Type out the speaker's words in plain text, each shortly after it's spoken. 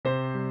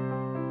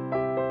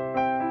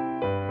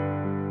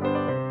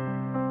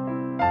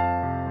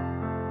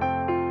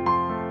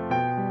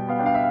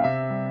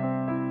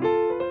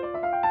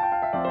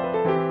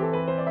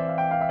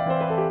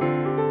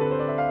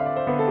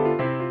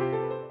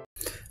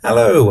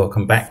Hello,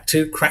 welcome back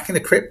to Cracking the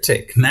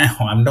Cryptic. Now,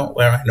 I'm not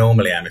where I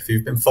normally am. If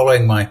you've been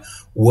following my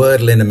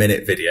Wordle in a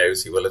Minute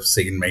videos, you will have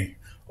seen me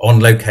on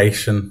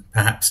location,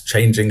 perhaps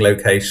changing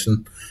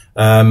location.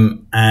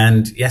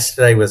 And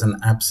yesterday was an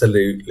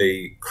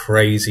absolutely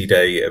crazy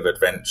day of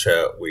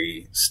adventure.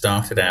 We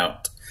started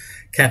out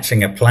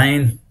catching a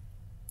plane.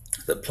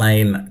 The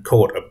plane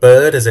caught a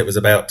bird as it was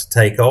about to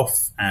take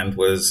off and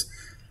was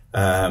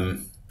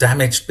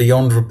damaged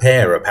beyond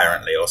repair,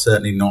 apparently, or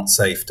certainly not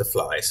safe to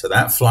fly. So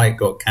that flight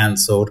got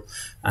cancelled.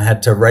 I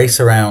had to race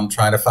around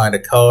trying to find a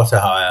car to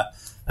hire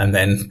and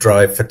then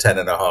drive for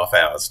 10.5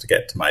 hours to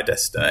get to my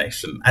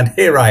destination. And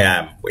here I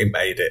am. We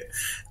made it.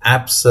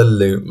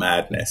 Absolute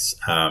madness.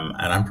 And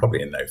I'm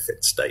probably in no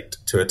fit state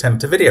to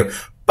attempt a video.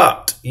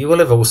 But you will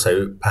have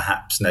also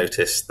perhaps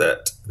noticed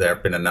that there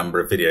have been a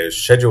number of videos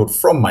scheduled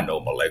from my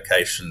normal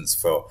locations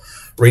for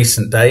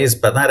recent days,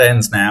 but that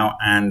ends now,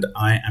 and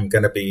I am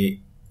going to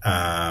be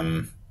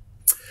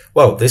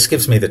well, this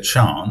gives me the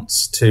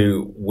chance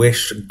to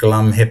wish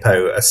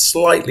Hippo a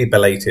slightly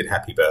belated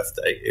happy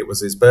birthday. It was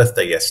his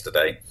birthday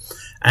yesterday,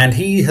 and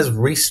he has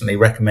recently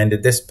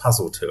recommended this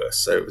puzzle to us.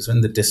 So it was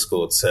in the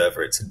Discord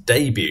server. It's a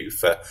debut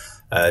for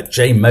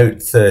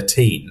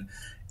JMote13.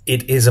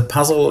 It is a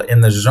puzzle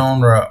in the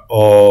genre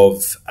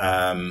of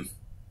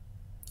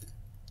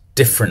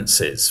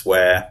differences,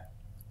 where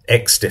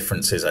X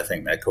differences, I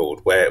think they're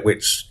called,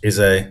 which is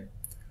a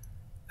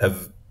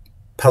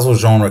puzzle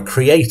genre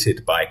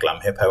created by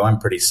Hippo, I'm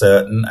pretty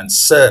certain, and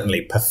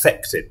certainly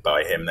perfected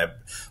by him.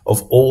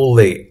 Of all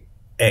the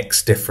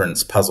X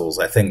difference puzzles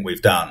I think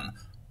we've done,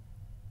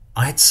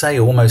 I'd say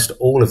almost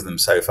all of them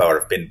so far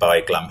have been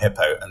by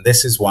Hippo, and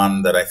this is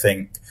one that I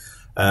think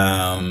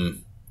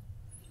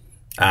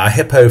our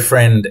Hippo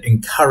friend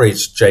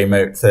encouraged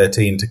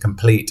JMote13 to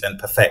complete and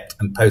perfect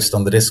and post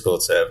on the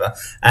Discord server,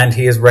 and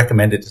he has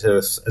recommended it to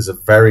us as a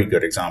very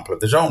good example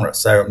of the genre.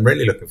 So I'm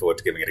really looking forward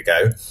to giving it a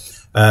go.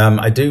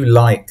 I do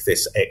like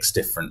this X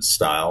difference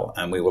style,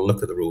 and we will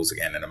look at the rules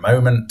again in a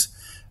moment.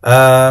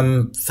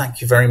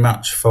 Thank you very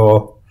much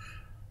for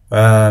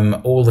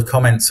all the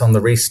comments on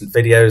the recent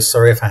videos.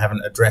 Sorry if I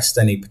haven't addressed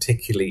any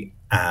particularly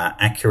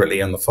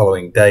accurately on the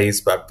following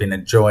days, but I've been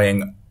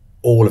enjoying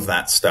all of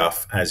that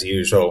stuff as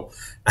usual,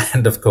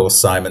 and of course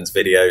Simon's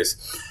videos.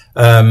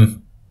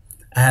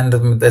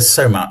 There's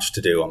so much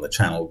to do on the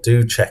channel.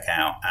 Do check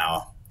out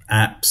our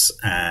apps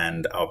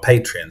and our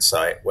Patreon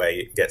site, where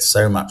you get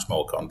so much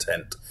more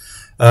content.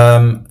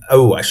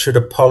 Oh, I should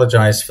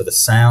apologize for the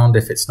sound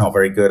if it's not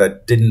very good. I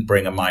didn't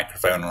bring a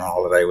microphone on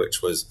holiday,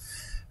 which was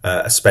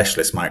a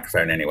specialist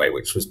microphone anyway,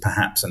 which was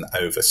perhaps an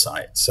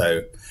oversight.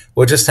 So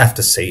we'll just have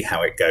to see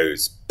how it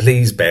goes.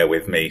 Please bear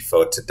with me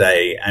for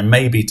today and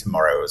maybe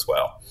tomorrow as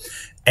well.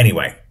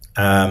 Anyway,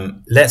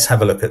 let's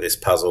have a look at this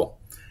puzzle.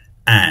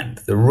 And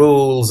the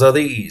rules are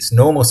these.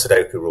 Normal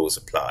Sudoku rules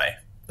apply.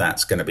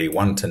 That's going to be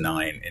 1 to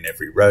 9 in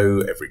every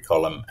row, every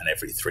column, and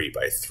every 3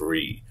 by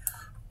 3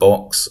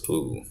 box.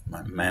 Ooh,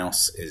 my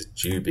mouse is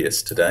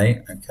dubious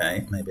today.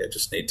 Okay, maybe I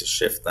just need to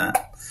shift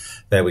that.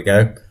 There we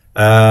go.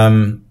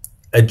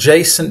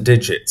 Adjacent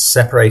digits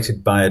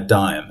separated by a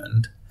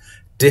diamond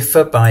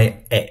differ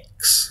by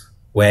X,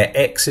 where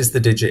X is the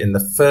digit in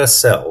the first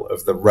cell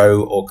of the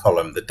row or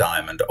column the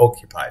diamond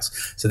occupies.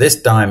 So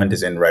this diamond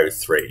is in row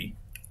 3.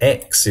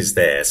 X is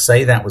there.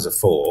 Say that was a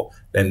 4,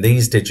 then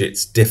these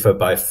digits differ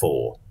by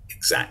 4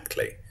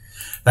 exactly.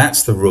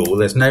 That's the rule.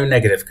 There's no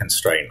negative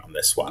constraint on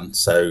this one,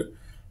 so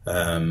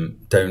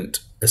don't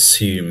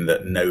assume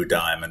that no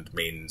diamond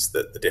means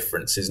that the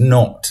difference is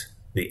not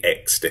the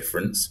X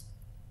difference.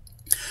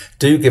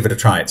 Do give it a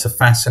try. It's a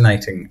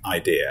fascinating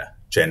idea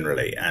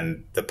generally,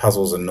 and the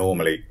puzzles are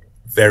normally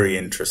very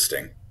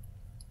interesting.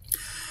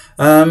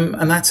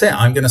 And that's it.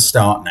 I'm going to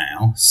start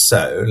now.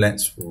 So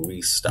let's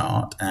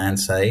restart and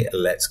say,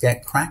 let's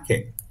get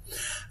cracking.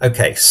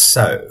 Okay,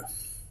 so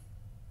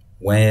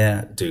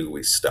where do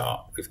we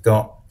start? We've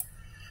got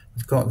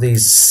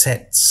these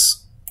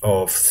sets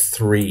of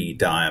 3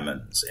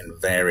 diamonds in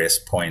various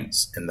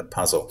points in the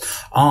puzzle.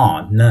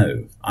 Ah,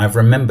 no, I've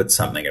remembered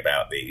something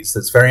about these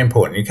that's very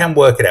important. You can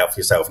work it out for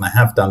yourself, and I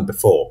have done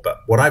before,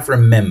 but what I've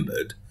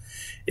remembered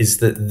is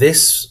that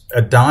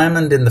a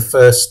diamond in the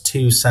first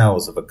 2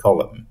 cells of a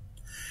column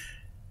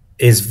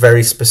is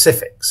very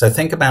specific. So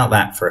think about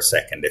that for a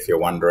second if you're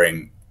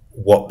wondering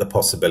what the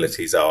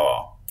possibilities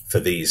are for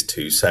these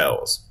 2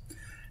 cells.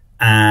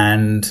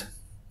 And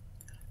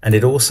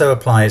it also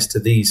applies to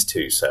these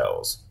 2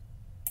 cells.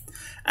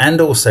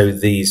 And also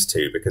these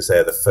 2, because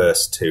they're the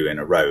first 2 in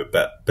a row.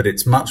 But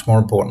it's much more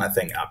important, I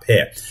think, up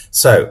here.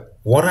 So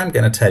what I'm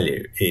going to tell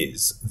you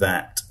is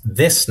that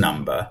this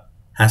number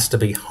has to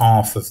be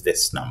half of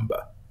this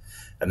number.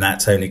 And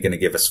that's only going to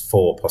give us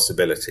 4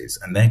 possibilities.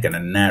 And they're going to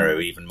narrow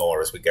even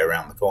more as we go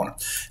around the corner.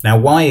 Now,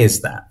 why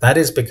is that? That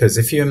is because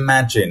if you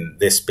imagine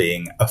this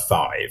being a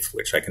 5,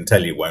 which I can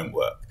tell you won't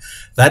work,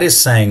 that is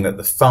saying that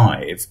the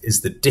 5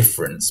 is the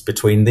difference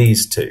between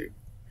these 2.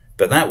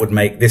 But that would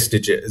make this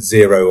digit a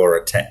 0 or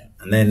a 10.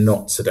 And they're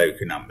not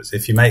Sudoku numbers.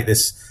 If you make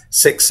this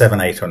 6,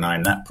 7, 8, or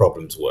 9, that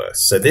problem's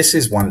worse. So this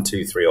is 1,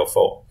 2, 3, or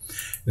 4.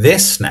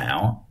 This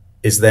now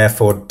is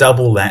therefore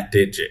double that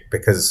digit,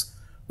 because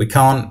we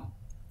can't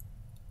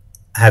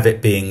have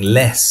it being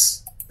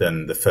less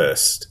than the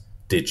first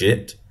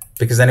digit,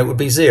 because then it would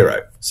be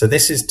 0. So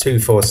this is 2,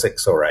 4,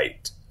 6 or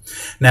 8.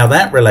 Now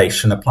that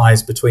relation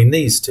applies between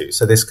these two,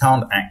 so this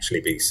can't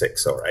actually be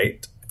 6 or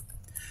 8.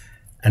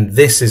 And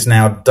this is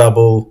now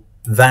double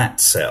that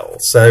cell.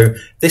 So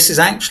this is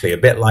actually a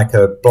bit like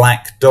a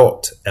black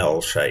dot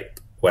L shape,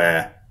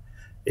 where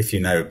if you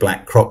know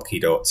black crop key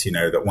dots, you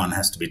know that one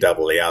has to be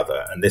double the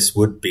other. And this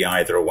would be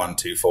either a 1,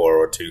 2, 4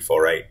 or a 2,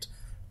 4, 8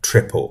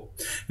 triple.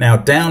 Now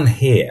down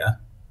here,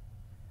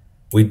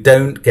 we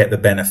don't get the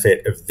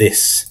benefit of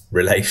this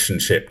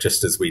relationship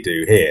just as we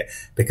do here,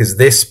 because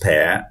this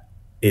pair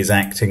is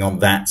acting on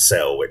that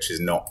cell, which is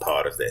not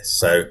part of this.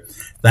 So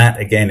that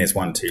again is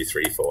 1, 2,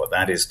 3, 4.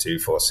 That is 2,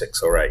 4,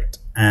 6 or 8.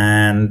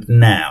 And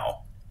now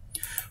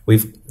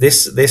we've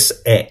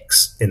this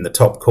X in the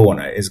top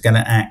corner is going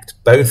to act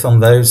both on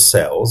those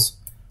cells,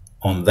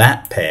 on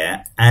that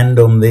pair, and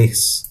on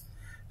this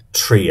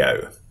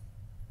trio.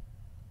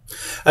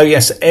 Oh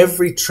yes,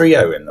 every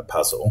trio in the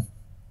puzzle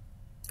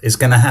is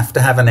going to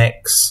have an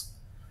X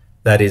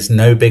that is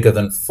no bigger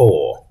than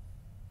 4.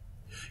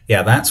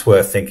 Yeah, that's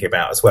worth thinking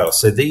about as well.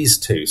 So these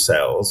two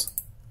cells,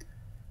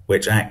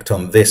 which act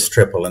on this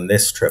triple and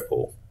this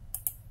triple,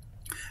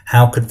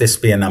 how could this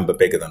be a number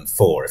bigger than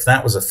 4? If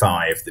that was a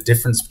 5, the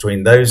difference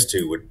between those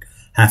two would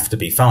have to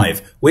be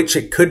 5, which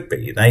it could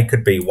be. They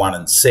could be 1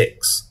 and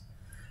 6.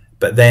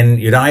 But then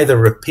you'd either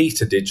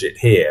repeat a digit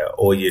here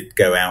or you'd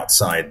go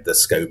outside the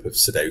scope of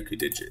Sudoku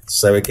digits.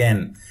 So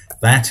again,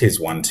 that is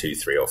 1, 2,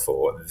 3 or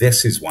 4.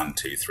 This is 1,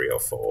 2, 3 or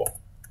 4.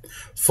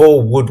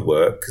 4 would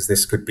work because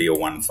this could be a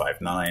 1, 5,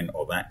 9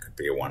 or that could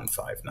be a 1,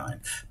 5,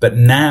 9. But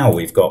now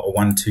we've got a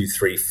 1, 2,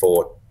 3,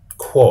 4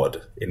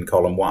 quad in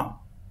column 1.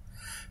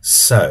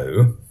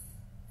 So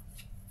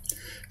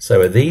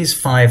are these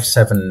 5,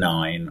 7,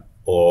 9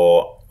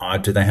 or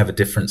do they have a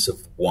difference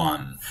of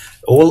 1?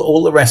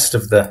 All the rest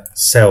of the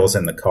cells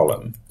in the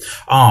column.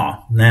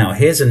 Now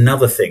here's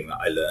another thing that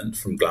I learned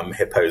from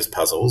Hippo's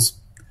puzzles,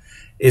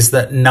 is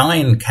that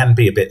 9 can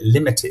be a bit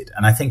limited,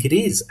 and I think it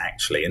is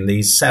actually in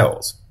these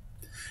cells.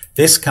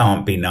 This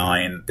can't be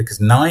 9 because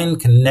 9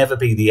 can never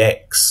be the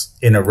X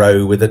in a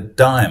row with a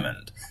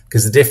diamond,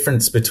 because the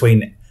difference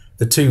between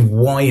the two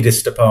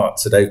widest apart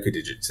Sudoku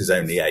digits is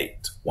only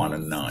 8, 1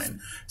 and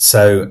 9.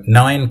 So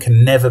 9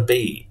 can never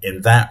be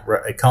in that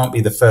row. It can't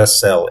be the first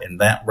cell in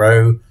that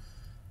row,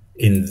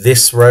 in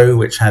this row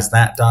which has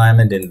that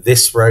diamond, in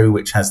this row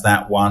which has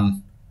that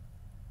one.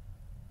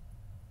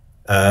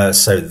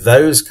 So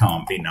those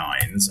can't be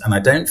 9s, and I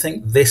don't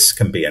think this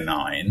can be a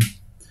 9,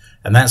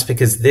 and that's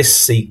because this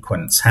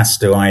sequence has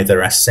to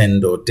either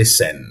ascend or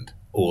descend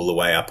all the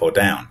way up or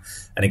down.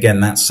 And again,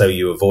 that's so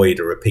you avoid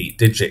a repeat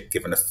digit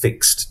given a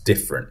fixed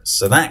difference.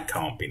 So that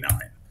can't be 9.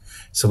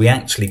 So we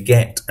actually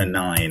get a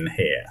 9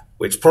 here,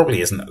 which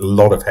probably isn't a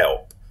lot of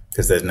help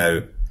because there's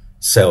no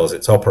cells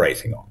it's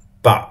operating on.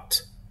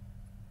 But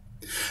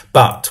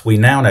we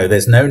now know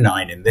there's no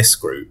 9 in this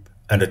group,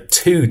 and a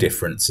 2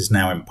 difference is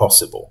now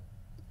impossible,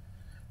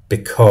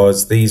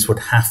 because these would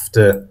have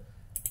to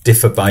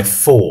differ by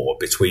 4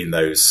 between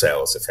those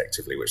cells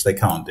effectively, which they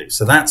can't do.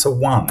 So that's a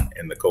 1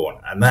 in the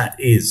corner, and that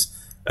is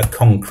a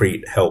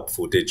concrete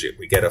helpful digit.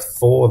 We get a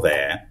 4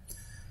 there.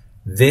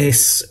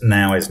 This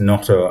now is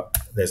not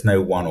there's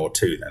no 1 or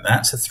 2 then.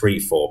 That's a 3,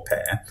 4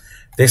 pair.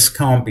 This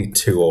can't be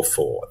 2 or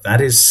 4.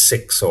 That is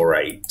 6 or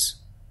 8.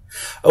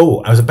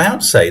 Oh, I was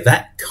about to say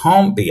that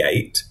can't be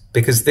 8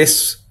 because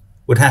this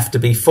would have to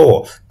be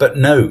 4. But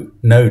no,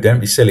 don't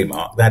be silly,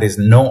 Mark. That is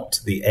not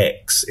the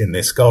X in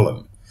this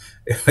column.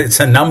 It's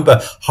a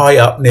number high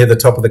up near the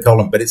top of the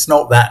column, but it's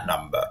not that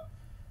number.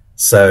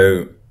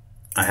 So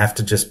I have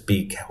to just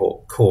be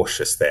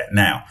cautious there.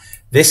 Now,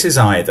 this is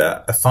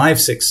either a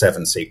 5, 6,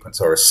 7 sequence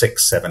or a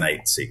 6, 7,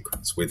 8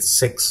 sequence with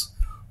 6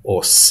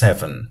 or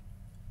 7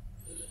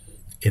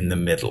 in the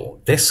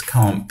middle. This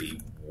can't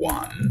be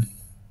 1.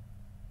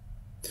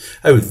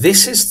 Oh,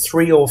 this is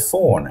 3 or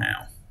 4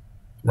 now.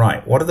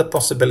 Right, what are the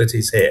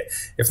possibilities here?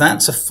 If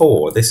that's a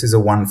 4, this is a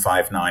 1,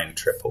 5, 9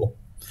 triple.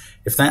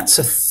 If that's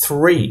a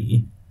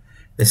 3,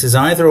 this is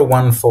either a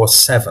 1, 4,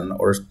 7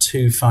 or a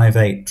 2, 5,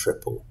 8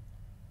 triple.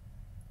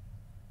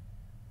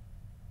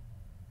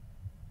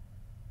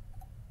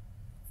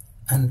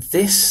 And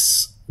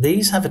these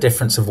have a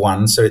difference of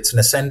 1, so it's an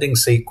ascending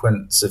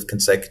sequence of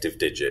consecutive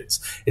digits.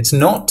 It's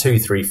not 2,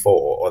 3, 4,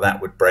 or that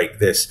would break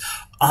this.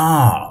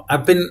 Oh,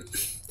 look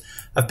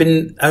at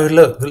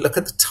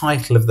the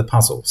title of the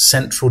puzzle,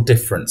 Central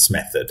Difference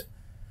Method.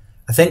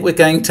 I think we're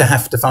going to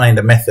have to find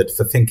a method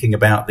for thinking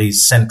about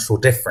these central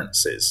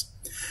differences.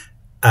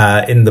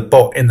 In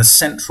the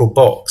central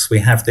box, we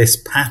have this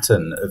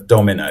pattern of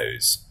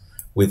dominoes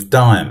with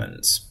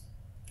diamonds.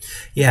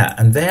 Yeah,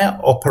 and they're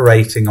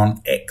operating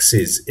on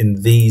X's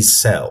in these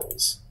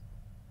cells.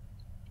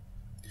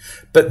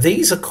 But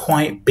these are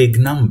quite big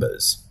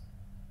numbers.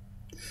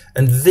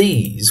 And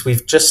these,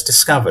 we've just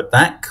discovered,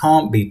 that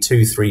can't be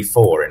 2, 3,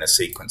 4 in a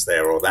sequence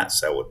there, or that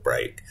cell would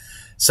break.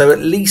 So at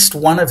least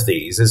one of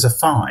these is a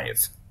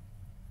 5.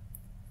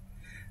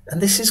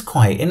 And this is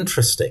quite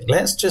interesting.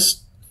 Let's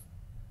just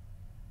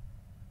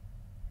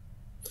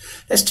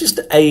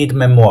aide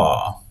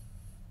memoir.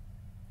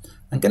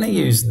 I'm going to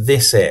use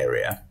this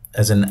area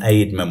as an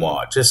aide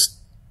memoir. Just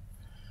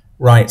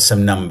write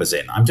some numbers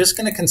in. I'm just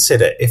going to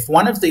consider if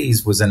one of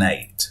these was an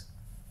 8.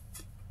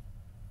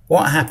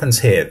 What happens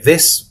here?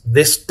 This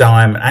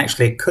diamond,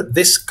 actually,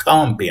 this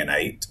can't be an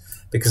 8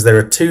 because there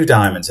are 2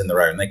 diamonds in the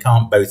row and they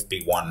can't both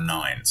be 1,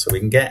 9. So we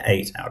can get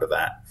 8 out of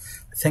that.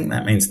 I think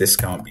that means this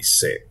can't be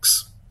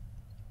 6.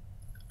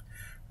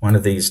 One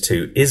of these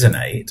 2 is an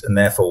 8, and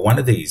therefore one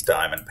of these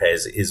diamond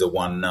pairs is a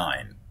 1,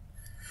 9.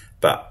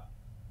 But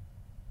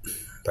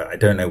I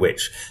don't know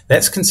which.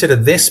 Let's consider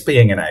this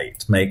being an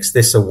 8 makes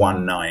this a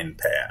 1, 9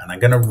 pair, and I'm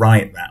going to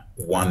write that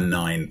 1,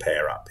 9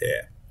 pair up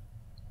here.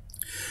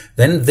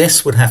 Then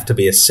this would have to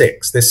be a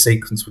 6. This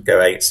sequence would go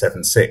 8,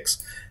 7,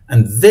 6.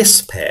 And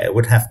this pair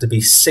would have to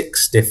be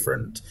 6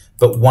 different,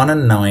 but 1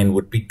 and 9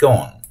 would be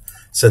gone.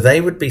 So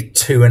they would be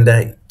 2 and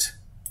 8.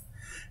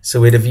 So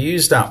we'd have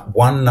used up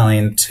 1,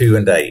 9, 2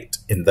 and 8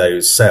 in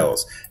those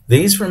cells.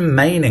 These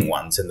remaining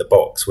ones in the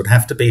box would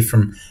have to be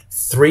from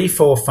 3,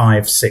 4,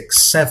 5, 6,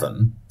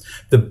 7.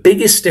 The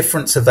biggest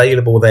difference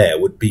available there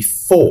would be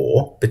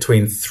 4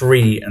 between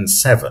 3 and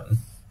 7.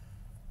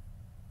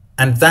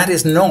 And that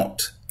is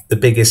not the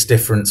biggest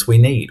difference we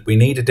need. We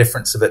need a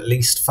difference of at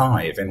least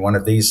 5 in one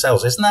of these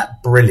cells. Isn't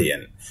that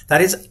brilliant?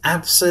 That is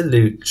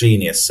absolute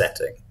genius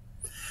setting.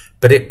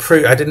 But it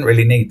proved I didn't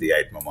really need the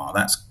aide memoir.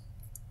 That's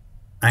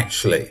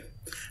actually,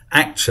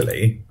 I'm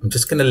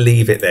just going to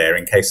leave it there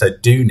in case I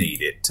do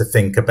need it to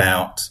think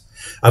about.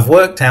 I've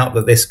worked out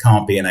that this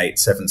can't be an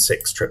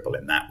 876 triple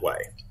in that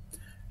way.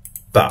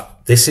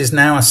 But this is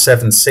now a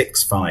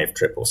 765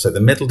 triple. So the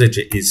middle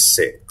digit is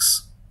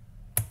 6.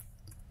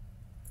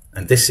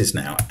 And this is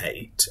now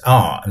 8.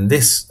 And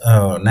this,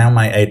 now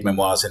my aide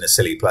memoir's in a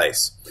silly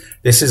place.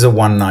 This is a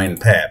 1, 9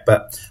 pair.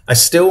 But I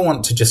still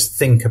want to just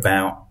think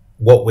about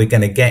what we're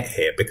going to get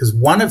here, because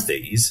one of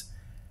these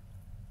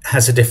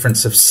has a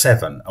difference of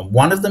 7 and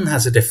one of them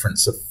has a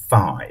difference of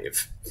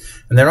 5.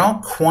 And there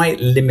are quite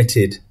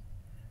limited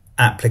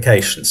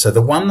applications. So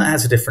the one that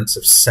has a difference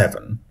of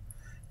 7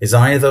 is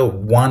either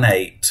 1,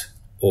 8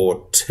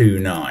 or 2,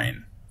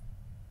 9.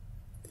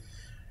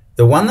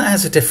 The one that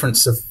has a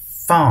difference of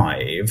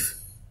 5,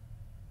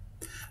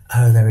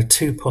 there are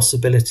 2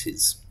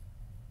 possibilities.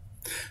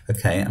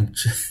 Okay, I'm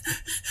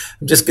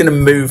just going to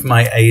move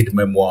my aide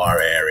memoir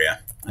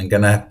area. I'm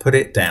going to put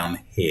it down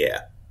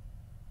here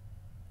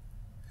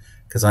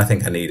because I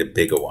think I need a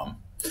bigger one.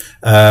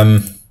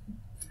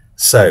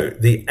 So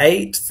the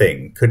 8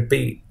 thing could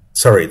be,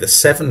 the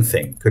 7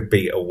 thing could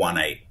be a 1,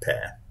 8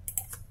 pair.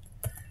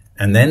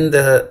 And then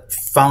the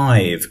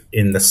 5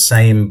 in the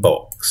same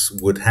box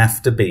would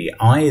have to be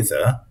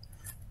either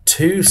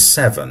 2,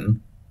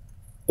 7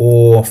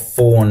 or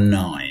 4,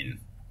 9.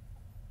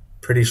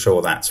 Pretty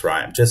sure that's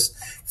right. I'm just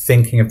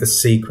thinking of the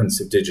sequence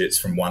of digits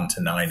from 1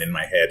 to 9 in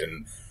my head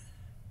and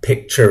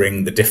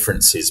picturing the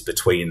differences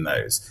between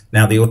those.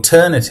 Now, the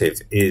alternative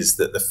is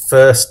that the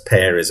first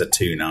pair is a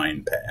 2,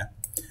 9 pair,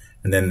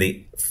 and then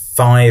the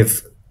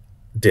 5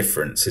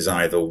 difference is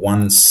either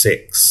 1,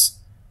 6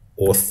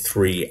 or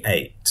 3,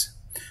 8.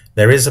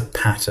 There is a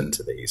pattern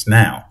to these.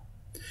 Now,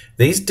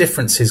 these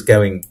differences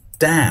going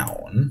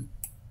down,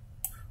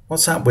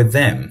 what's up with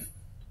them?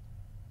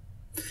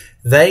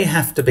 They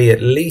have to be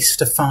at least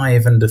a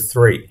 5 and a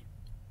 3,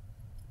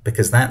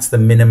 because that's the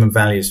minimum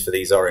values for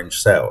these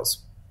orange cells.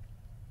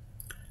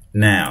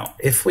 Now,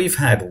 if we've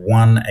had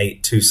 1,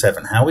 8, 2,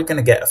 7, how are we going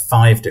to get a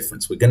 5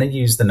 difference? We're going to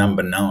use the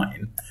number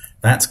 9.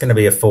 That's going to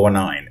be a 4,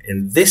 9.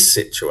 In this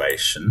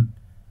situation,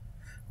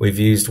 we've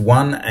used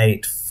 1,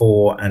 8,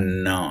 4,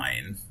 and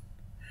 9.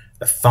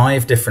 The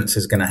 5 difference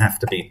is going to have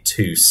to be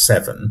 2,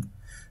 7.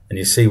 And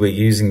you see we're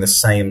using the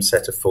same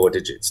set of 4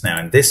 digits. Now,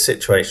 in this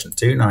situation,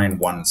 2, 9,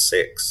 1,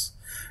 6.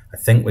 I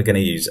think we're going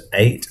to use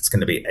 8. It's going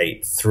to be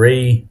 8,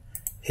 3.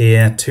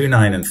 Here, 2,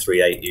 9, and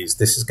 3, 8 used.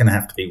 This is going to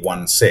have to be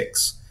 1,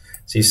 6.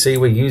 So you see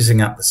we're using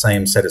up the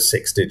same set of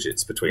 6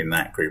 digits between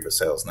that group of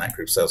cells and that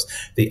group of cells.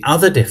 The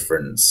other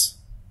difference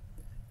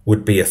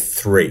would be a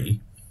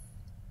 3.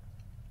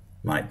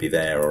 Might be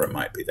there or it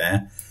might be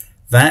there.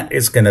 That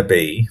is going to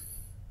be,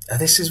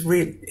 this is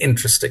really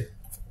interesting.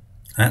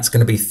 That's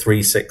going to be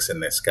 3, 6 in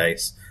this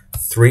case,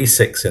 3,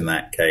 6 in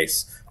that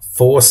case,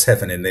 4,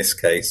 7 in this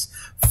case,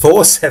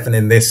 4, 7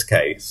 in this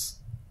case.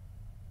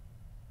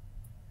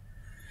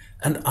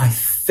 And I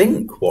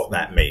think what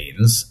that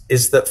means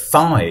is that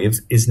 5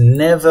 is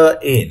never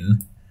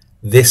in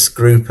this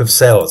group of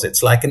cells.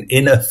 It's like an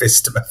inner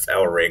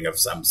Fistomer-Fell ring of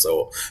some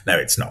sort. No,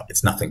 it's not.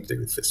 It's nothing to do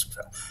with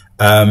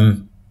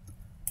Fistomer-Fell.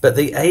 But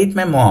the aide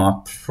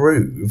memoir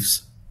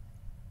proves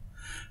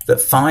that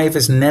 5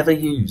 is never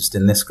used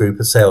in this group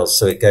of cells,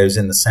 so it goes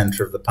in the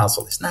center of the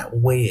puzzle. Isn't that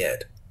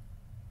weird?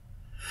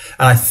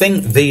 And I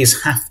think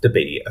these have to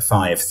be a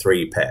 5,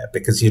 3 pair,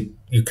 because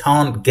you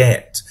can't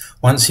get,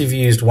 once you've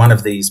used one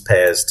of these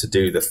pairs to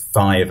do the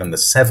 5 and the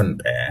 7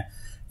 pair,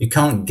 you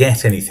can't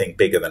get anything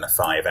bigger than a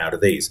 5 out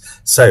of these.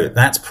 So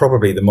that's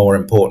probably the more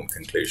important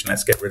conclusion.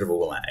 Let's get rid of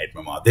all that aide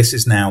memoir. This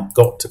is now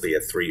got to be a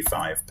 3-5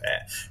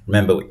 pair.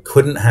 Remember, we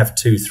couldn't have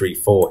 2, 3,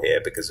 4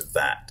 here because of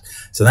that.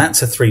 So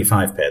that's a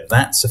 3-5 pair.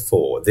 That's a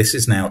 4. This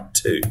is now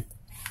 2.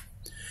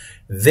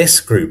 This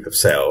group of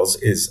cells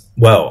is,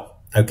 well,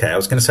 okay, I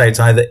was going to say it's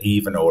either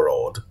even or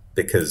odd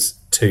because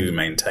 2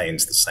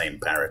 maintains the same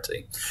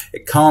parity.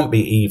 It can't be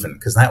even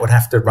because that would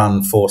have to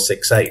run 4,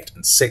 6, 8,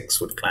 and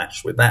 6 would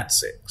clash with that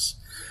 6.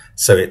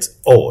 So it's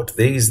odd.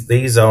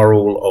 These are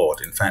all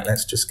odd. In fact,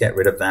 let's just get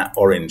rid of that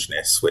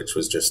orangeness, which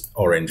was just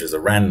orange as a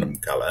random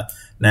colour.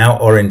 Now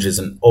orange is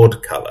an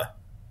odd colour.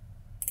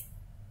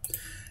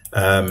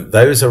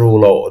 Those are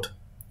all odd.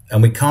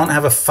 And we can't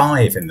have a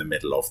 5 in the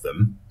middle of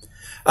them.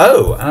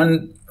 Oh,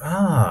 and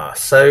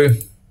so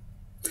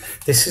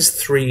this is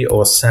 3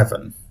 or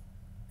 7.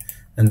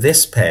 And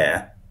this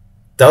pair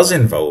does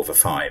involve a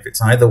 5.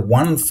 It's either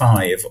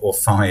 1-5 or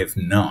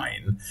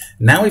 5-9.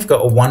 Now we've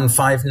got a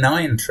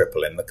 1-5-9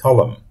 triple in the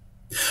column.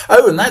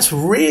 Oh, and that's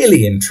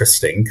really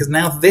interesting because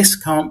now this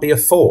can't be a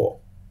 4.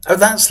 Oh,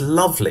 that's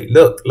lovely.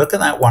 Look at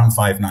that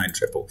 1-5-9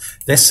 triple.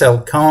 This cell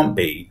can't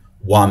be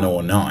 1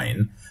 or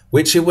 9,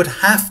 which it would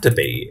have to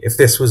be if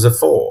this was a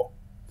 4,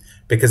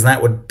 because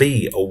that would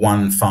be a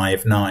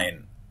 1-5-9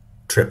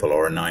 triple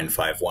or a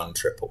 9-5-1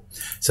 triple.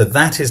 So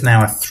that is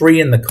now a 3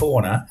 in the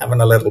corner,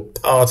 having a little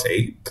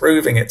party,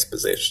 proving its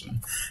position.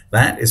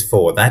 That is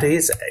 4. That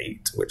is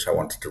 8, which I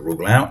wanted to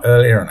rule out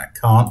earlier, and I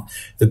can't.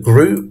 The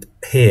group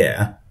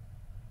here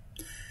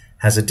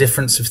has a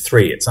difference of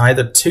 3. It's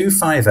either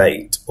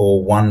 2-5-8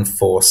 or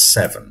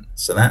 1-4-7.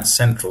 So that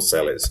central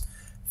cell is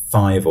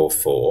 5 or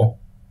 4.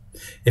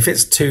 If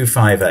it's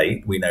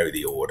 2-5-8, we know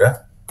the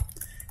order.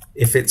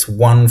 If it's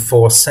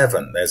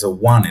 1-4-7, there's a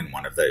 1 in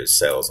one of those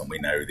cells, and we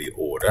know the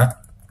order.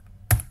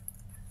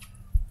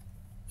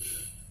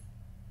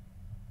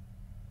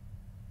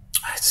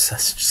 It's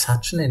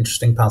such an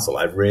interesting puzzle.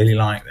 I really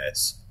like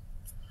this.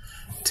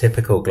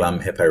 Typical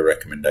Glum Hippo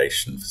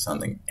recommendation for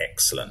something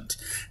excellent.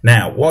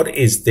 Now, what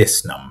is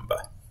this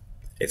number?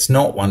 It's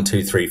not 1,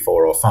 2, 3,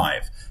 4, or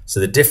 5. So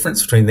the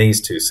difference between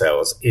these two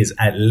cells is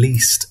at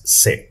least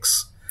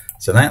 6.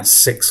 So that's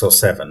 6 or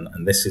 7,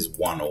 and this is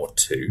 1 or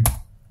 2.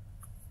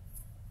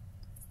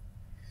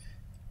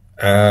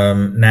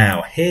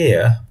 Now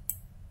here,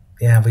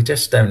 yeah, we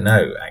just don't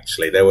know.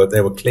 Actually, there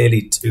were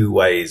clearly 2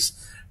 ways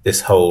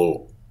this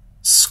whole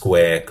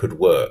square could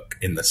work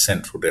in the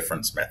central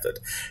difference method.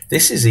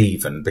 This is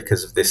even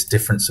because of this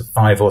difference of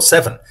 5 or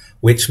 7,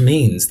 which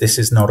means this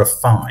is not a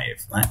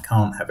 5. That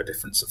can't have a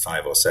difference of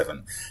 5 or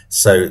 7.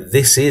 So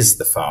this is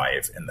the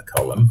 5 in the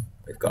column.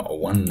 We've got a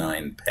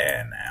 1-9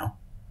 pair now.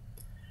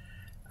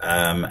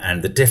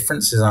 And the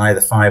difference is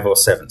either 5 or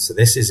 7. So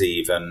this is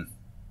even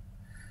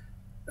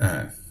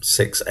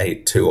 6,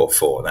 8, 2, or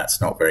 4. That's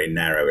not very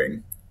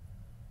narrowing.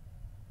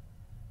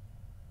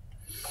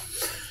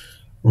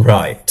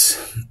 Right.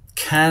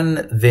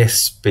 Can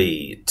this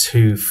be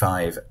 2,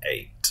 5,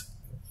 8?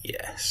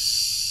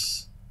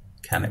 Yes.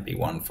 Can it be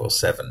 1, 4,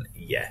 7?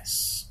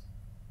 Yes.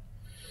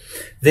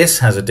 This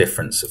has a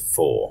difference of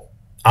 4.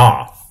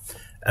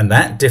 And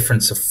that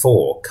difference of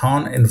 4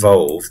 can't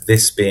involve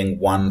this being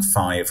 1,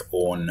 5,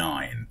 or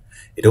 9.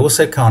 It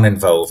also can't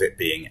involve it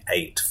being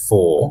 8,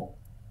 4.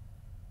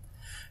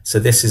 So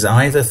this is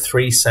either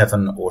 3,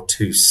 7 or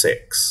 2,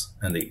 6.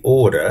 And the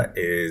order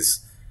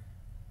is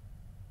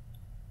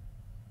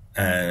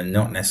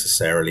not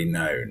necessarily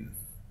known.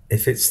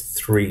 If it's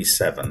 3,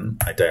 7,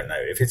 I don't know.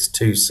 If it's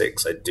 2,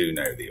 6, I do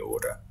know the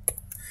order.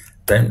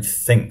 Don't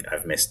think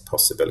I've missed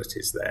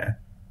possibilities there.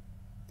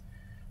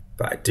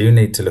 But I do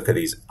need to look at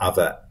these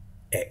other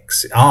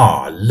X.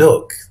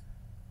 Look.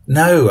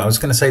 No, I was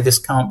going to say this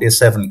can't be a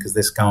 7 because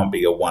this can't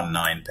be a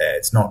 1-9 pair.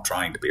 It's not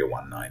trying to be a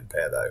 1-9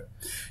 pair, though.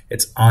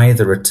 It's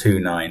either a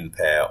 2-9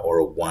 pair or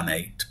a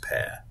 1-8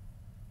 pair.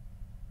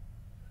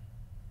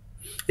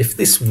 If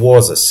this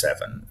was a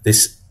 7,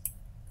 this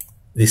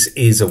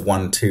is a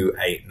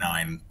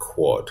 1-2-8-9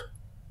 quad.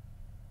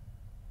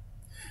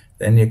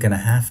 Then you're going to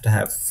have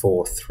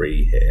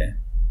 4-3 here.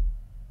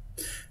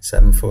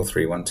 7, 4,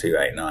 3, 1, 2,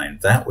 8, 9.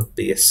 That would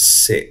be a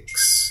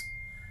 6.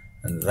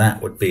 And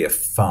that would be a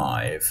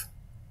 5.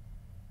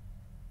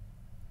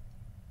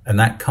 And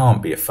that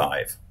can't be a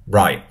 5.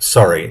 Right,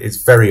 sorry,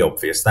 it's very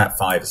obvious. That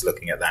 5 is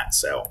looking at that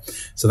cell.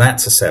 So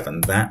that's a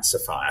 7, that's a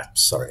 5.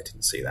 Sorry, I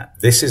didn't see that.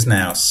 This is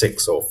now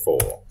 6 or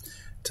 4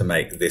 to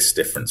make this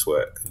difference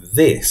work.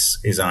 This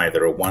is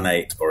either a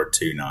 1-8 or a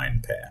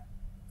 2-9 pair.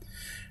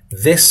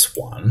 This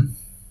one,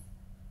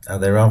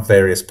 there are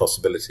various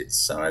possibilities,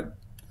 so I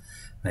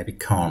maybe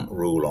can't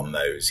rule on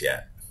those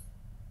yet.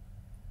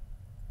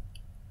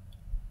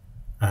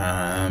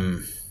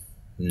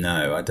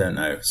 No, I don't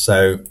know.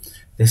 So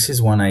this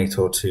is 1-8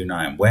 or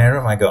 2-9. Where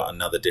have I got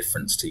another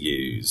difference to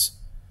use?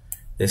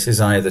 This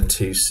is either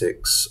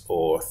 2-6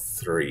 or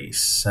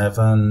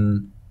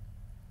 3-7.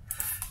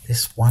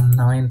 This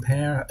 1-9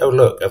 pair. Oh,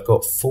 look, I've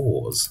got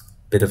 4s.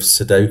 Bit of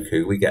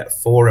Sudoku. We get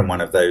 4 in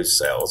one of those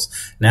cells.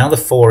 Now the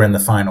 4 in the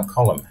final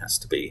column has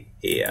to be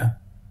here.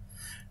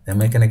 Then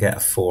we're going to get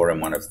a 4 in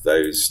one of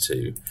those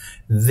two.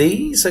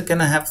 These are going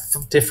to have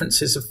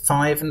differences of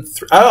 5 and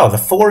 3. Oh, the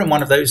 4 in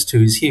one of those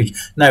two is huge.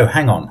 No,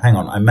 hang on.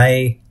 I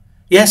may...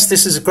 Yes,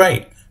 this is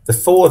great. The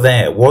 4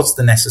 there was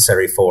the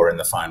necessary 4 in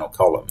the final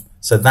column.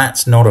 So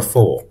that's not a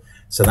 4.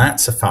 So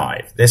that's a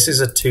 5. This is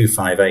a 2,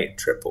 5, 8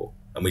 triple.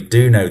 And we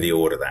do know the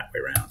order that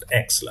way round.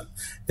 Excellent.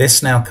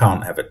 This now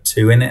can't have a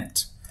 2 in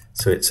it.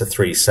 So it's a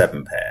 3,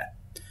 7 pair.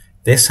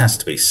 This has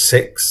to be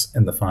 6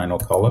 in the final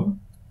column.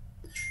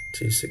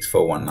 2, 6,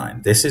 4, 1,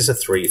 9. This is a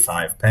 3,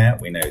 5 pair.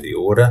 We know the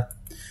order.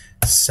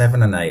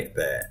 7 and 8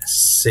 there.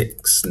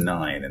 6,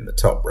 9 in the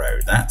top row.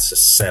 That's a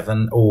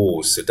 7.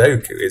 Oh,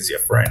 Sudoku is your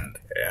friend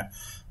here.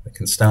 We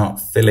can start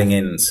filling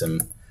in some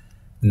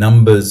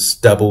numbers,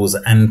 doubles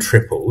and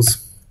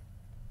triples.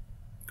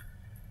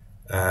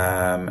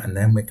 And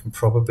then we can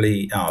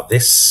probably...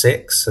 this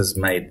 6 has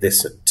made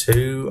this a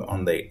 2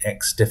 on the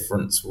X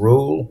difference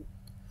rule.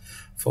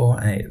 4,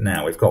 8.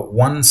 Now we've got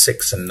 1,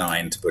 6 and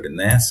 9 to put in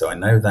there, so I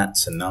know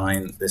that's a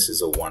 9. This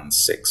is a 1,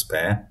 6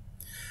 pair.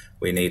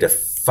 We need a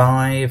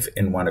 5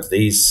 in one of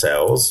these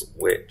cells,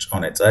 which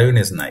on its own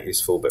isn't that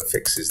useful, but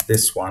fixes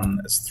this one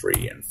as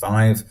 3 and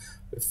 5.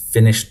 We've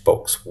finished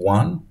box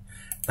 1.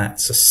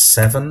 That's a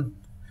 7.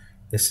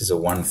 This is a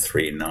 1,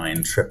 3,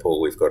 9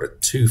 triple. We've got a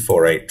 2,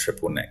 4, 8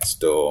 triple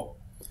next door.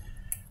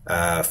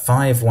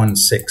 5, 1,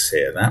 6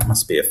 here. That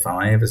must be a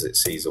 5 as it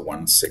sees a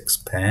 1, 6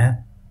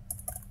 pair.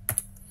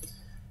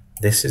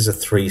 This is a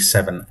 3,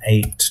 7,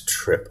 8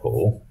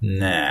 triple.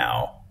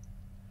 Now,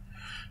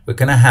 we're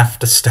going to have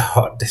to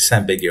start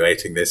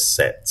disambiguating this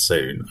set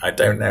soon. I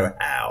don't know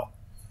how.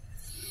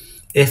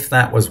 If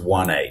that was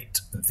 1,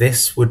 8,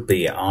 this would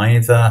be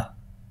either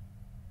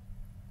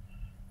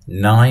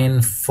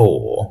 9,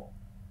 4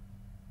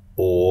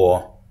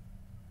 or,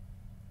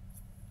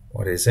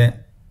 what is it?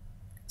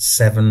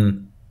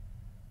 7,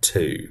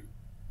 2.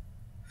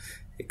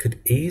 It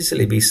could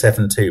easily be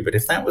 7, 2, but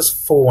if that was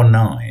 4,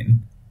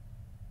 9...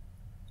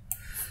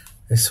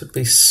 this would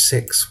be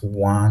 6,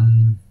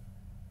 1.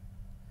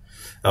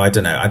 Oh, I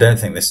don't know. I don't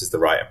think this is the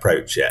right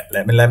approach yet.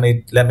 Let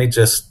me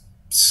just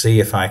see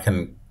if I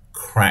can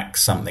crack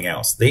something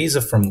else. These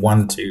are from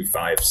 1, 2,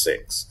 5,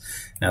 6.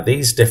 Now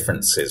these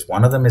differences,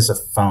 one of them is a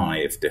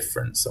 5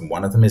 difference and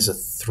one of them is a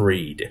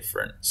 3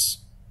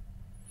 difference.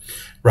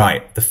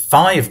 Right, the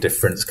 5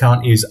 difference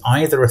can't use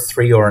either a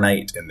 3 or an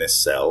 8 in this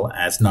cell,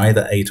 as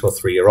neither 8 or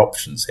 3 are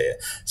options here.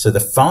 So the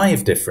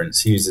 5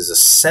 difference uses a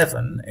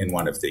 7 in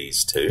one of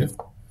these two,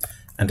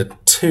 and a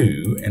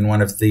 2 in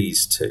one of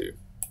these two.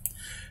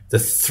 The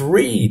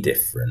 3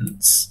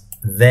 difference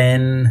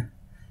then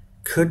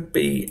could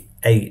be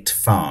 8,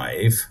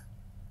 5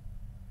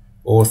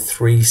 or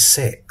 3,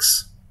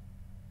 6.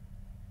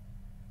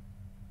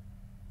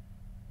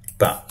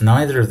 But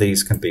neither of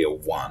these can be a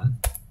 1.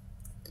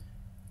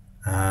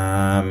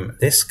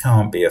 This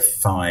can't be a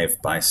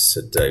 5 by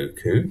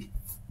Sudoku.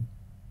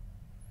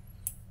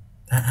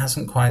 That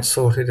hasn't quite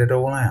sorted it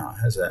all out,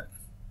 has it?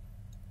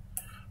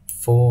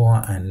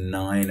 4 and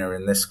 9 are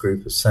in this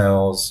group of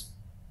cells.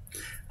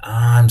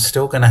 I'm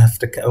still going to have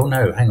to... Oh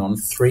no, hang on.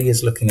 3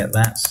 is looking at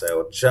that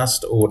cell.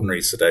 Just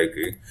ordinary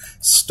Sudoku.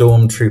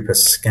 Stormtrooper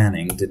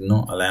scanning did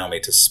not allow me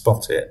to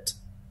spot it.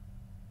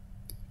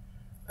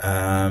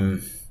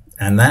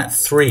 And that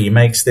 3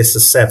 makes this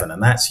a 7,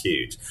 and that's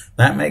huge.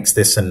 That makes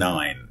this a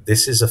 9.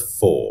 This is a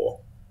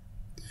 4.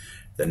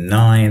 The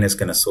 9 is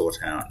going to sort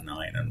out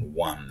 9 and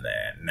 1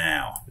 there.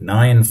 Now,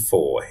 9,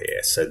 4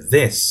 here. So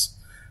this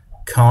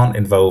can't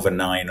involve a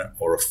 9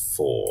 or a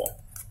 4.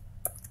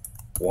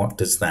 What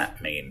does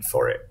that mean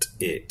for it?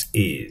 It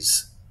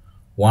is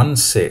 1,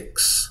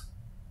 6,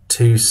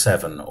 2,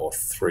 7, or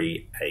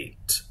 3,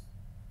 8.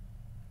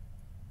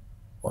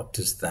 What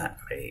does that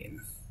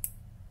mean?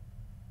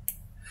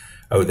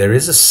 Oh, there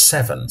is a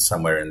 7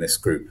 somewhere in this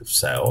group of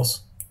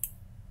cells.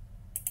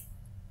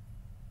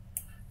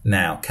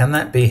 Now, can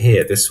that be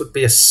here? This would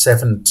be a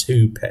 7,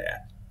 2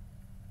 pair.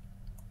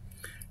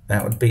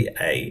 That would be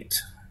 8.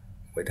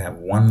 We'd have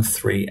 1,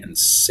 3, and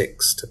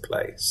 6 to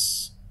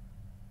place.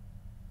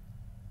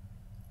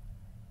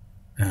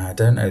 I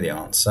don't know the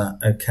answer.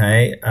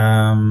 Okay,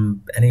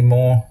 any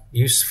more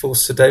useful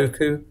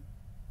Sudoku?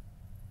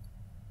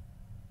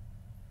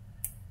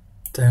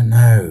 Don't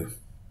know.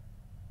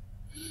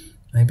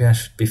 Maybe I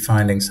should be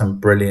finding some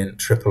brilliant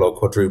triple or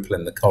quadruple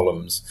in the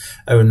columns.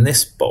 Oh, and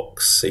this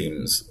box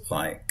seems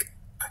like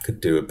I could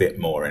do a bit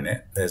more in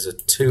it. There's a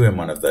 2 in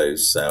one of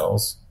those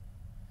cells.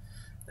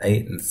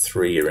 8 and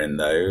 3 are in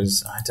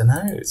those. I don't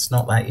know. It's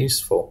not that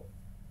useful.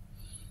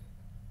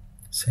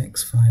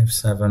 6, 5,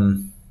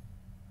 7.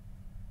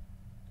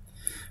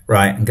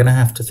 Right, I'm going to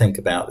have to think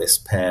about this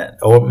pair.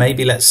 Or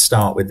maybe let's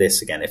start with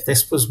this again. If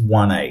this was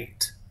 1,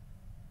 8,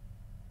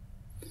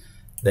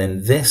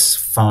 then this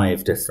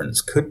 5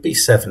 difference could be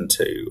 7,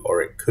 2,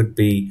 or it could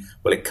be,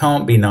 well, it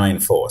can't be 9,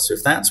 4. So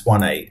if that's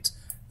 1, 8,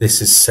 this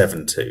is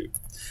 7, 2.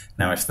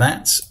 Now, if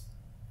that's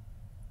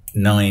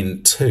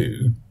 9,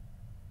 2,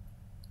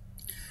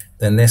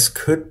 then this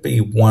could be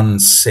 1,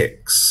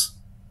 6.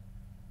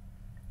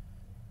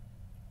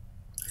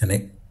 And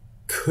it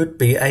could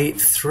be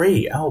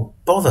 8-3. Oh,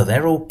 bother,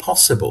 they're all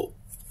possible.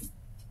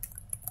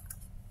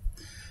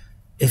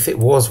 If it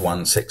was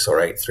 1-6 or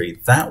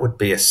 8-3, that would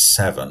be a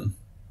 7.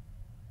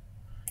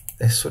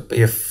 This would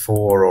be a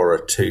 4 or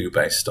a 2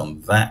 based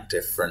on that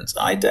difference.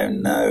 I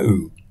don't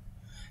know.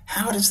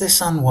 How does this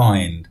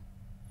unwind?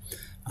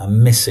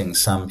 I'm missing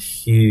some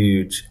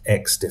huge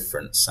X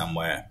difference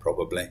somewhere,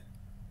 probably.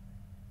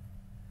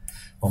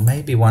 Or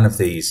maybe one of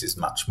these is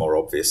much more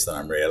obvious than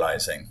I'm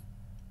realizing.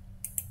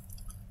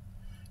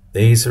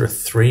 These are a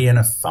 3 and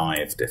a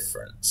 5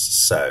 difference.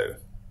 So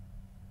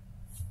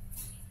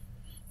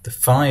the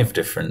 5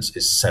 difference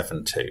is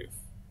 7-2.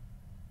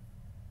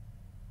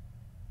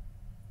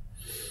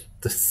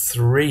 The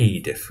 3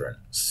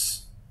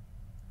 difference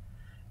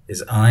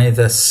is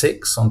either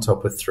 6 on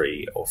top of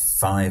 3 or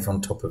 5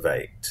 on top of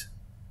 8.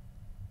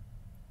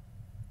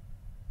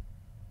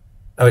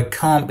 Oh, it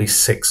can't be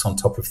 6 on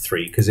top of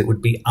 3 because it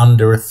would be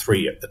under a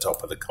 3 at the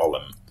top of the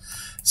column.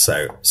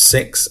 So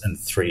 6 and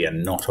 3 are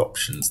not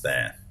options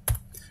there.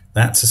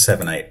 That's a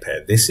 7-8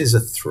 pair. This is a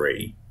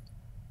 3.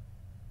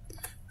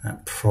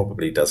 That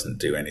probably doesn't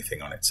do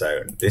anything on its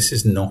own. This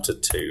is not a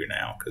 2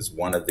 now because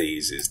one of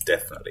these is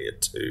definitely a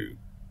 2.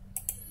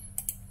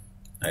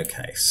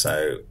 Okay,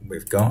 so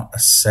we've got a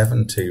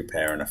 7-2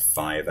 pair and a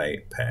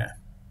 5-8 pair.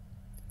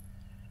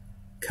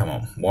 Come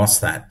on, what's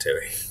that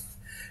doing?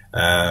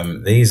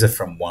 These are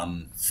from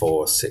 1,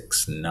 4,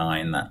 6,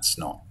 9. That's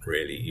not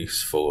really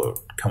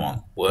useful. Come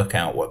on, work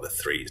out what the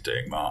 3 is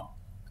doing, Mark.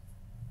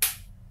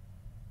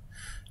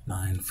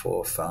 9,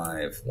 4,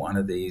 5. One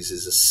of these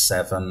is a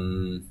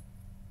 7.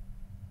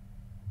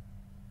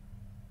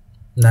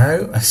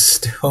 No, it's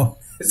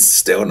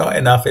still not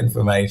enough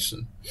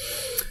information.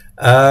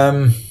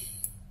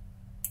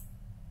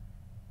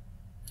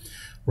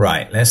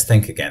 Right, let's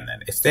think again then.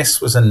 If this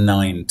was a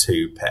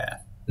 9-2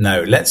 pair,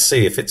 no, let's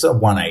see if it's a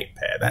 1-8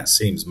 pair. That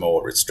seems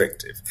more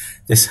restrictive.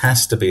 This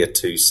has to be a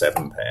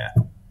 2-7 pair.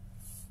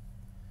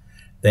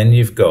 Then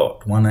you've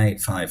got 1,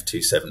 8, 5,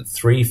 2, 7,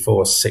 3,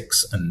 4,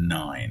 6, and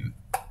 9.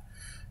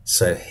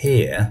 So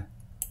here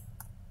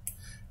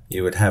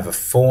you would have a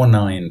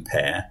 4-9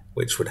 pair,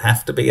 which would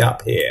have to be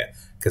up here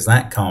because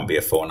that can't be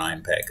a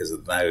 4-9 pair because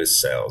of those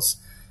cells.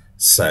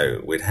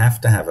 So we'd have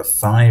to have a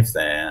 5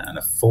 there and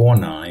a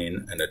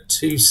 4-9 and a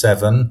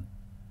 2-7,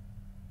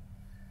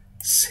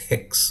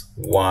 6,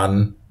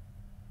 1,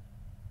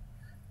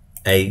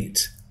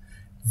 8.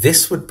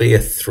 This would be a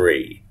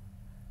 3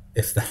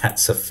 if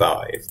that's a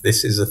 5.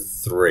 This is a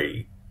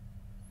 3.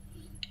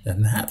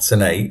 And that's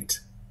an 8.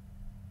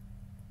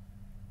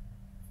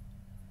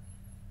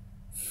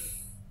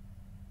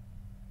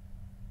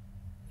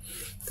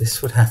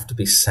 This would have to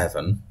be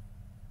 7.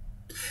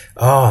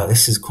 Oh,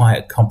 this is quite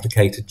a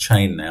complicated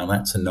chain now.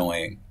 That's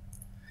annoying.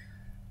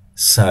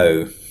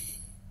 So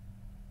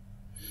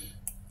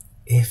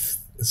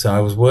I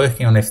was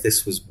working on if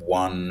this was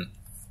 1.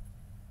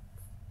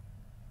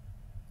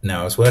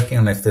 No, I was working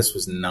on if this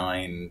was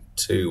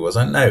 9-2, was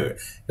I? No,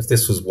 if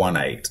this was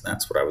 1-8,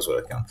 that's what I was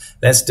working on.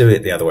 Let's do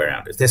it the other way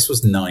around. If this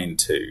was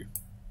 9-2,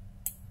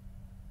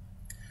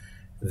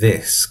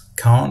 this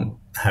can't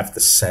have the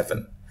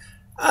 7.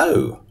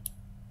 Oh,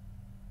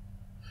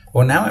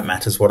 well, now it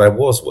matters what I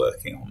was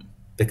working on,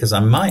 because I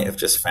might have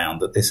just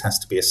found that this has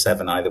to be a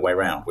 7 either way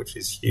around, which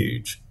is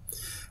huge.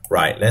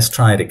 Right, let's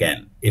try it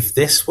again. If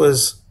this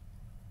was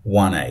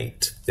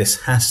 1-8,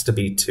 this has to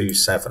be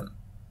 2-7.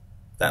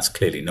 That's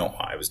clearly not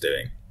what I was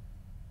doing.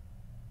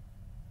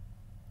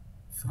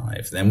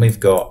 5. Then we've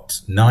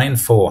got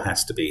 9-4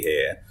 has to be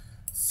here.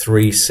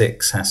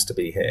 3-6 has to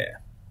be here.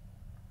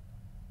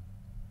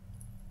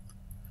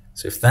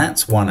 So if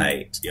that's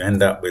 1-8, you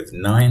end up with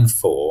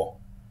 9-4,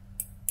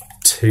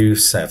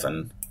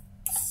 2-7,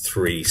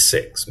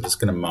 3-6. I'm just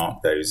going to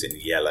mark those in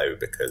yellow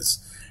because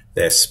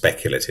they're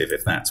speculative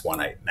if that's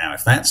 1-8. Now,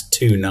 if that's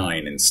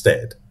 2-9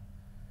 instead,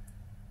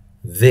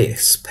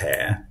 this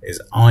pair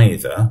is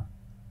either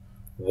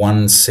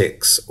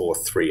 1-6 or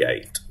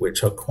 3-8,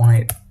 which are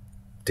quite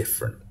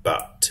different.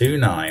 But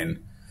 2-9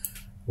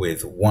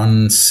 with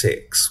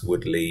 1-6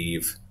 would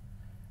leave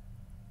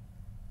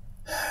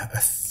a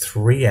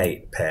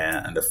 3-8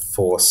 pair and a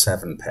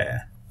 4-7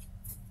 pair.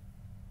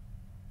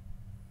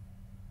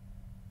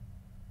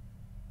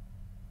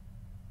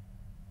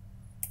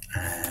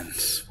 And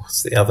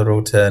what's the other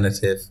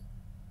alternative?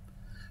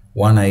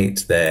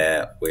 1-8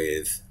 there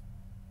with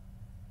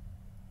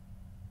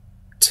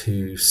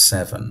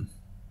 2-7.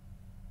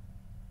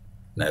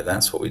 No,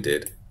 that's what we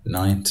did.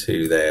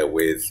 9-2 there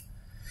with...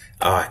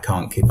 Oh, I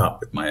can't keep up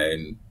with my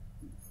own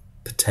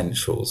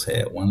potentials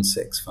here.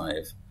 1-6, 5,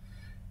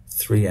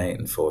 3-8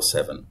 and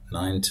 4-7.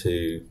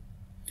 9-2,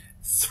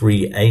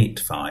 3-8,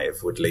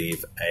 5 would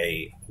leave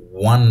a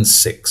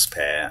 1-6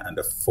 pair and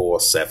a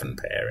 4-7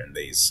 pair in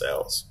these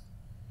cells.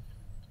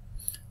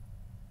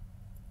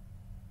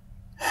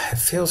 It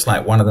feels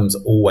like one of them's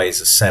always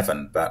a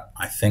 7, but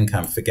I think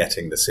I'm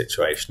forgetting the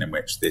situation in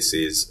which this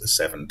is a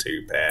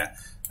 7-2 pair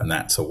and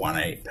that's a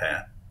 1-8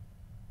 pair.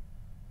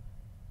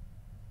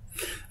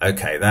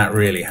 Okay, that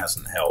really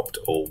hasn't helped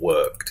or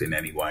worked in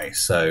any way.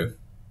 So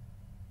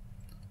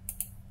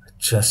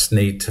just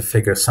need to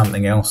figure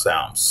something else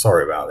out. I'm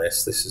sorry about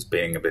this. This is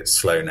being a bit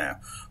slow now.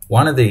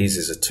 One of these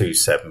is a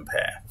 2-7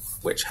 pair,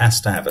 which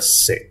has to have a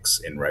 6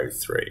 in row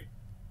 3.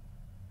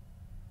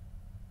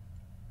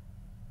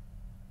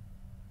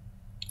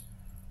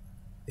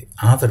 The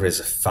other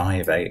is a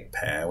 5-8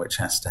 pair, which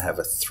has to have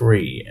a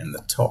 3 in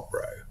the top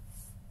row.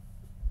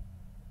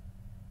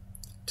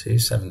 2,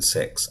 7,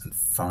 6 and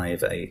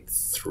 5, 8,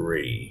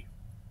 3.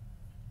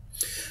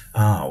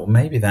 Ah, well,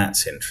 maybe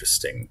that's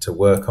interesting to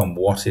work on.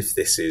 What if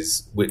this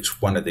is,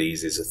 which one of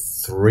these is a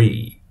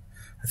 3?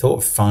 I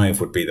thought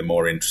 5 would be the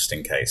more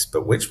interesting case,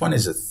 but which one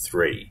is a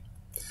 3?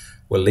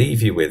 We'll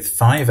leave you with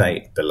 5,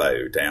 8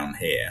 below down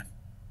here.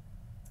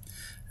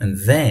 And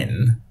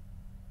then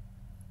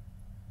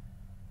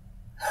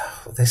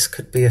this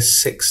could be a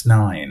 6,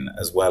 9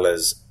 as well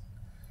as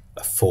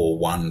a 4,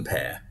 1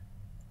 pair.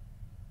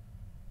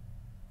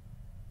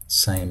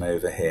 Same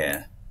over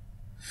here.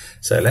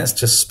 So let's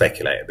just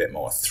speculate a bit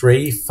more.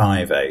 3,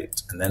 5,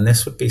 8, and then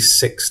this would be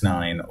 6,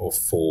 9 or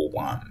 4,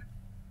 1.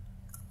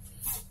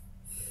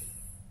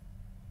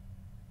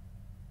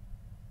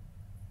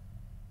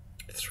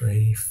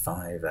 Three,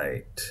 5,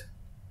 8.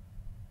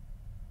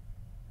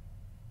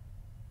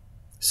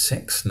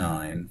 6,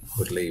 9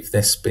 would leave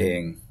this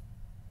being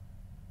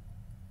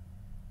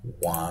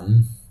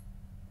 1,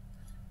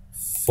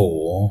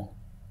 4,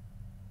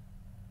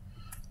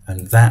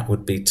 and that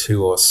would be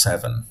 2 or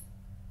 7.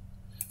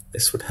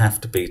 This would have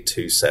to be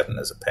 2, 7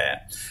 as a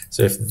pair.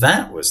 So if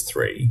that was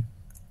 3,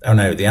 oh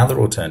no, the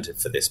other alternative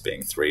for this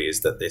being 3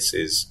 is that this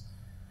is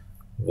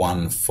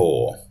 1,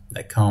 4.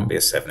 There can't be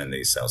a 7 in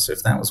these cells. So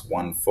if that was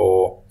 1,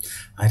 4,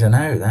 I don't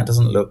know, that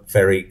doesn't look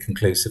very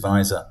conclusive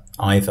either.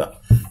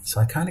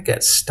 So I kind of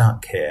get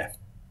stuck here.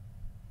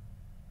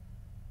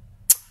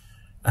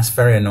 That's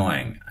very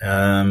annoying.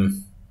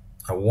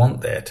 I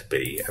want there to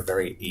be a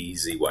very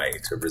easy way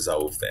to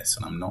resolve this,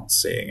 and I'm not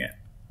seeing it.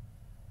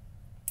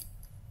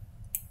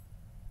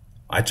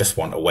 I just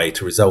want a way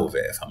to resolve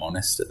it, if I'm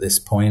honest, at this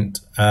point.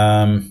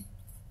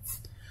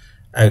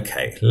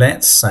 Okay,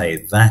 let's say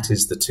that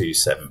is the 2,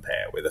 7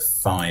 pair with a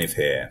 5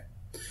 here,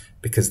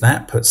 because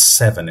that puts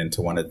 7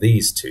 into one of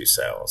these 2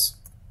 cells.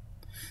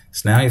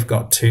 So now you've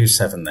got 2,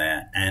 7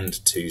 there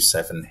and 2,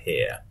 7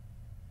 here.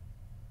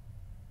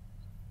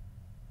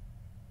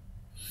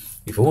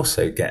 You've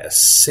also get a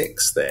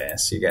 6 there,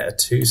 so you get a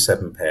 2,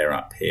 7 pair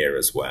up here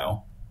as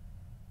well.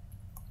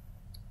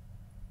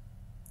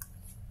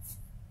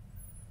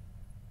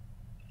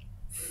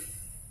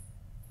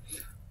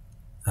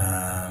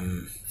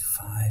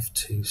 Five,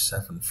 2,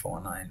 7,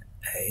 4, 9,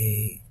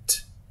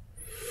 8.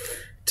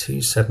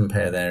 2, 7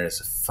 pair there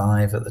is a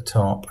 5 at the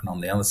top, and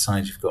on the other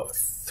side you've got a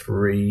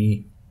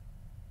 3.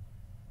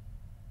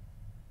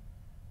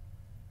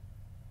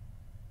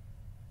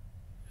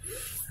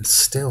 And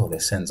still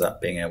this ends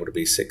up being able to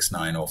be 6,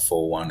 9 or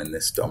 4, 1 in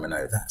this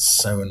domino. That's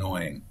so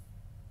annoying.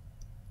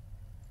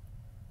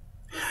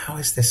 How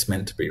is this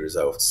meant to be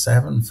resolved?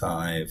 7,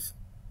 5,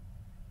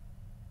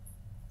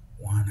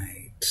 1,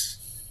 8.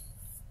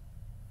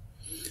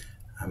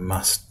 I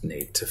must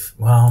need to,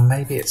 well,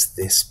 maybe it's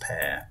this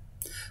pair.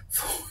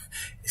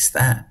 Is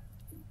that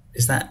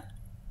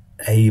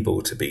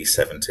able to be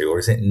 7, 2, or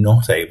is it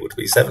not able to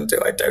be 7, 2?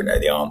 I don't know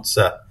the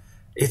answer.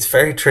 It's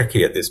very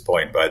tricky at this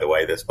point, by the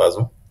way, this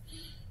puzzle.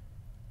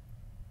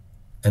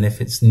 And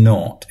if it's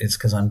not, it's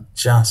because I'm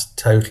just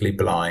totally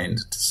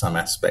blind to some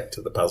aspect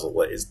of the puzzle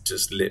that is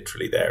just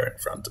literally there in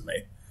front of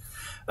me.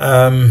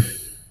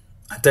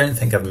 I don't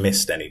think I've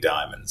missed any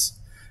diamonds,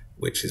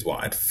 which is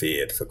what I'd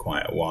feared for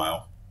quite a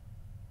while.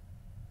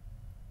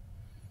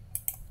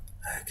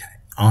 Okay,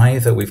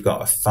 either we've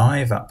got a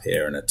 5 up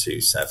here and a 2,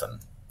 7.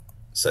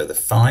 So the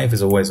 5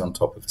 is always on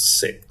top of a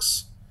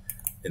 6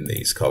 in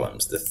these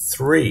columns. The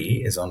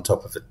 3 is on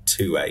top of a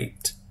 2,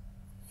 8.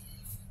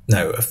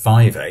 No, a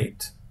 5,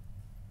 8.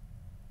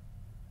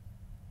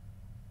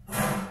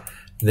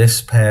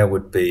 This pair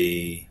would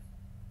be,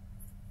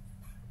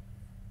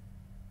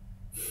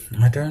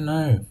 I don't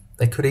know.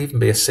 They could even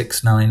be a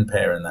 6, 9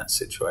 pair in that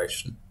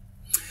situation.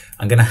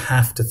 I'm going to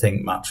have to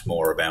think much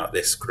more about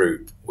this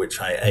group, which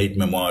I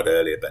aide-memoired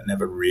earlier, but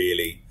never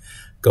really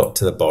got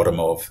to the bottom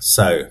of.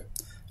 So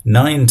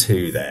 9,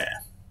 2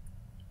 there.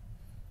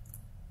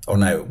 Oh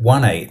no,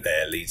 1, 8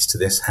 there leads to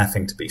this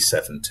having to be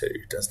 7, 2,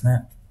 doesn't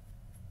it?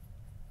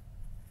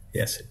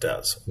 Yes, it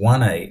does.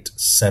 1, 8,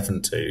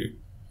 7, 2.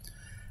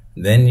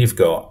 Then you've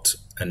got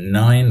a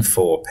 9,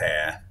 4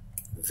 pair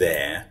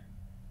there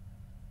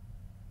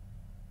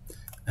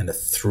and a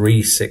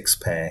 3, 6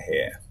 pair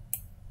here.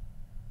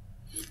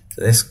 So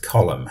this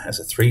column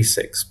has a 3,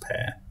 6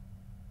 pair.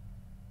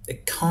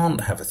 It can't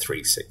have a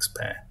 3, 6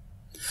 pair.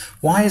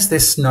 Why is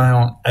this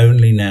now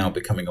only now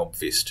becoming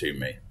obvious to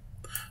me?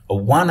 A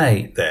 1,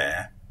 8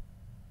 there.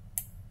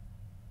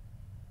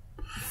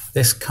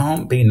 This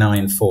can't be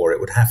 9, 4. It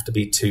would have to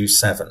be 2,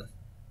 7.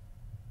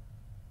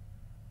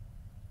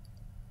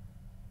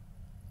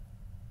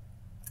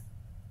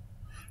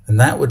 And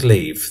that would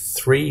leave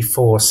 3,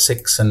 4,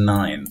 6 and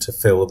 9 to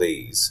fill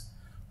these.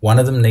 One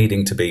of them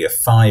needing to be a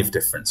 5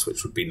 difference,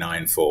 which would be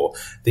 9-4.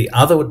 The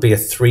other would be a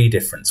 3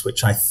 difference,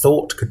 which I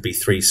thought could be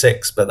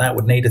 3-6, but that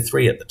would need a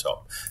 3 at the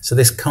top. So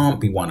this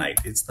can't be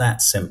 1-8. It's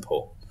that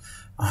simple.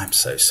 I'm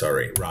so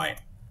sorry. Right.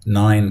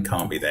 9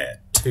 can't be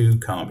there. 2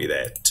 can't be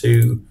there.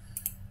 2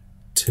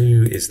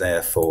 is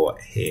therefore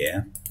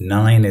here.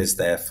 9 is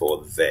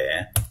therefore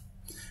there.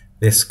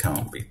 This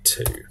can't be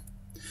 2.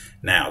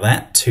 Now,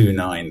 that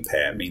 2-9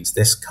 pair means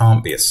this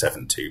can't be a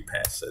 7-2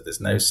 pair, so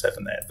there's no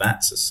 7 there.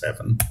 That's a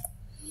 7.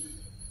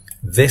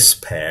 This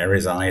pair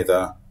is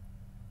either,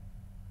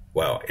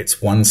 well, it's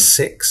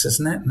 1-6,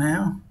 isn't it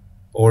now?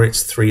 Or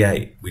it's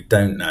 3-8. We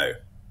don't know.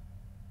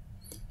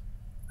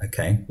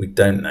 Okay, we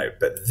don't know.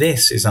 But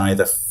this is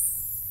either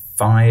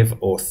 5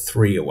 or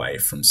 3 away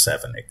from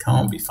 7. It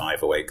can't be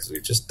 5 away because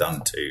we've just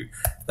done 2.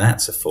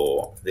 That's a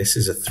 4. This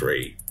is a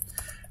 3.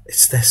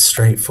 It's this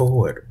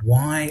straightforward.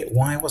 Why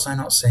was I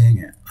not seeing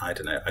it? I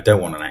don't know. I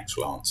don't want an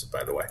actual answer,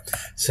 by the way.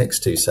 6,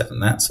 2, 7.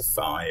 That's a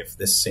 5.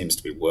 This seems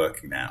to be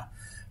working now.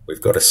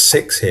 We've got a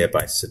 6 here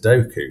by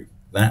Sudoku.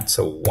 That's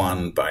a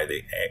 1 by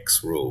the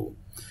X rule.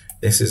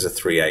 This is a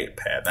 3-8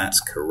 pair. That's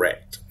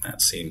correct.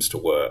 That seems to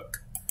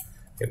work.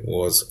 It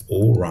was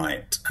all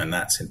right, and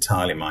that's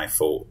entirely my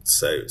fault.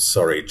 So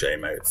sorry,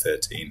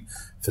 JMO13,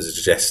 for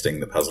suggesting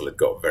the puzzle had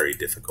got very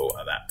difficult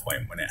at that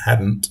point when it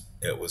hadn't.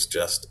 It was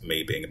just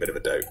me being a bit of a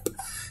dope.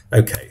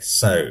 Okay,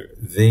 so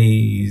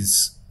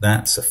these,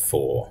 that's a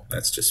 4.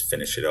 Let's just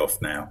finish it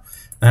off now.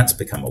 That's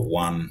become a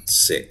 1,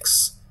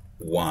 6,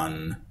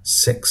 1,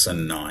 6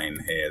 and 9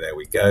 here. There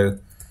we go.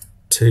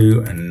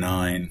 2 and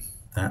 9.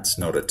 That's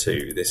not a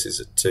 2. This is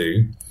a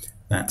 2.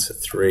 That's a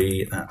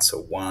 3. That's a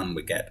 1.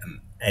 We get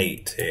an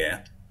 8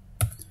 here.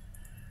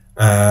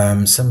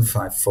 7,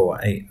 5, 4,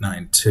 8,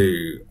 9,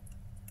 2.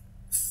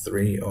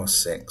 3 or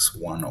 6,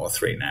 1 or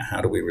 3. Now,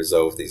 how do we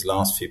resolve these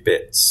last few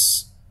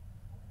bits?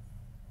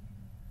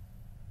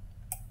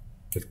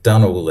 We've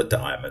done all the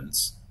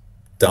diamonds.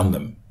 Done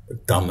them.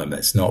 We've done them.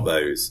 It's not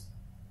those.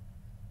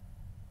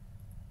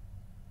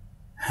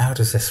 How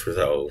does this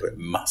resolve? It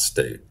must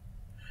do.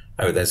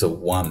 Oh, there's a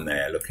 1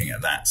 there looking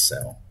at that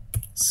cell.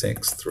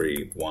 6,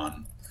 3,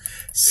 1.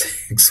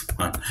 6,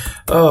 1.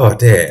 Oh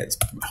dear,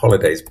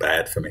 holiday's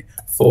bad for me.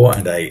 4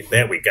 and 8.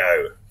 There we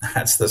go.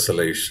 That's the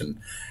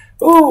solution.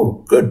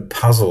 Oh, good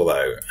puzzle,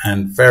 though,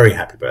 and very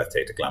happy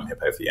birthday to Glum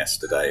Hippo for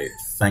yesterday.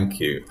 Thank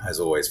you, as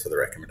always, for the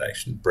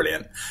recommendation.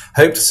 Brilliant.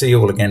 Hope to see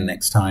you all again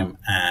next time,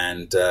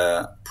 and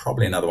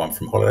probably another one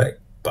from holiday.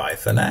 Bye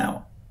for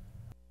now.